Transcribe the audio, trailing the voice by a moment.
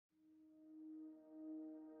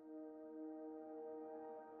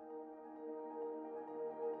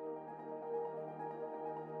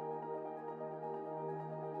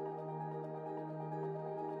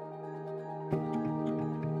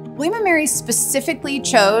William & Mary specifically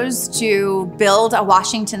chose to build a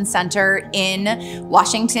Washington Center in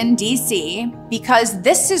Washington, D.C., because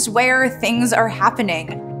this is where things are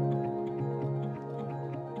happening.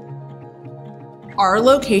 Our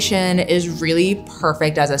location is really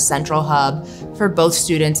perfect as a central hub for both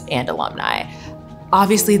students and alumni.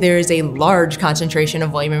 Obviously, there is a large concentration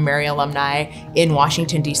of William & Mary alumni in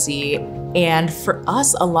Washington, D.C., and for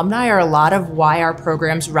us, alumni are a lot of why our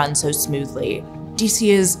programs run so smoothly.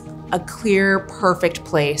 D.C. is a clear, perfect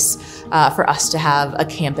place for us to have a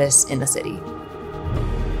campus in the city.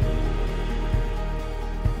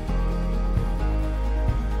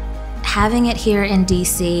 Having it here in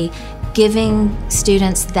DC, giving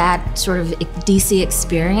students that sort of DC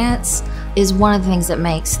experience is one of the things that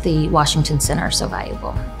makes the Washington Center so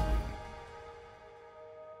valuable.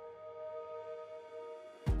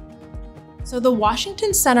 So the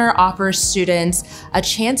Washington Center offers students a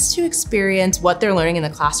chance to experience what they're learning in the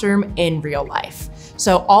classroom in real life.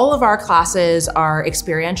 So all of our classes are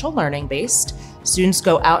experiential learning based. Students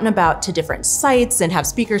go out and about to different sites and have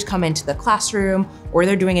speakers come into the classroom, or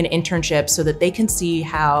they're doing an internship so that they can see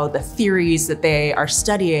how the theories that they are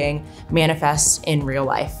studying manifest in real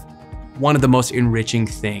life. One of the most enriching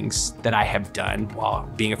things that I have done while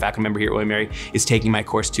being a faculty member here at William & Mary is taking my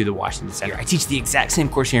course to the Washington Center. I teach the exact same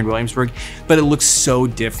course here in Williamsburg, but it looks so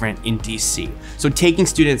different in DC. So taking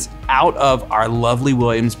students out of our lovely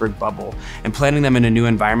Williamsburg bubble and planting them in a new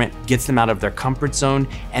environment gets them out of their comfort zone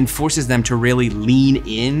and forces them to really lean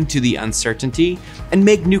into the uncertainty and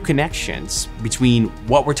make new connections between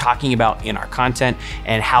what we're talking about in our content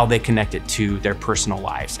and how they connect it to their personal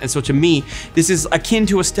lives. And so to me, this is akin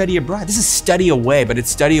to a study abroad. This is study away, but it's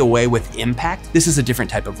study away with impact. This is a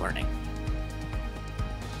different type of learning.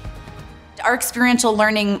 Our experiential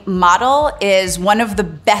learning model is one of the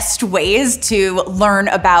best ways to learn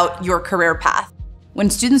about your career path. When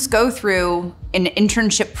students go through an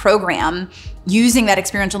internship program, using that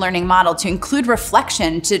experiential learning model to include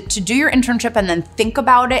reflection, to do your internship and then think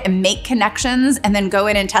about it and make connections and then go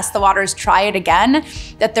in and test the waters, try it again,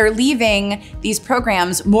 that they're leaving these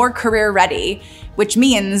programs more career ready, which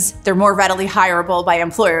means they're more readily hireable by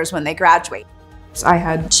employers when they graduate. I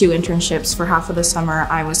had 2 internships for half of the summer.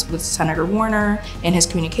 I was with Senator Warner in his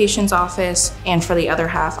communications office, and for the other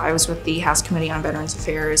half, I was with the House Committee on Veterans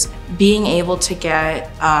Affairs. Being able to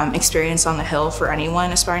get experience on the Hill for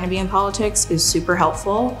anyone aspiring to be in politics is super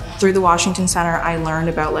helpful. Through the Washington Center, I learned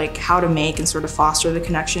about how to make and sort of foster the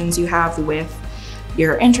connections you have with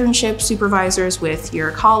your internship supervisors, with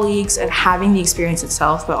your colleagues, and having the experience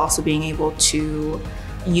itself, but also being able to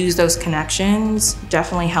use those connections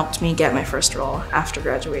definitely helped me get my first role after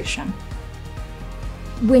graduation.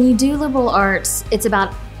 When you do liberal arts, it's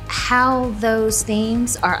about how those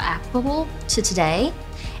themes are applicable to today.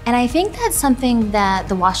 And I think that's something that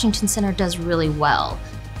the Washington Center does really well.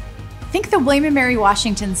 I think the William & Mary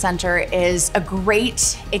Washington Center is a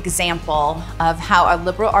great example of how a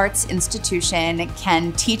liberal arts institution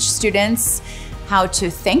can teach students how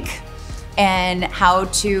to think and how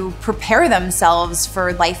to prepare themselves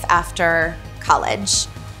for life after college.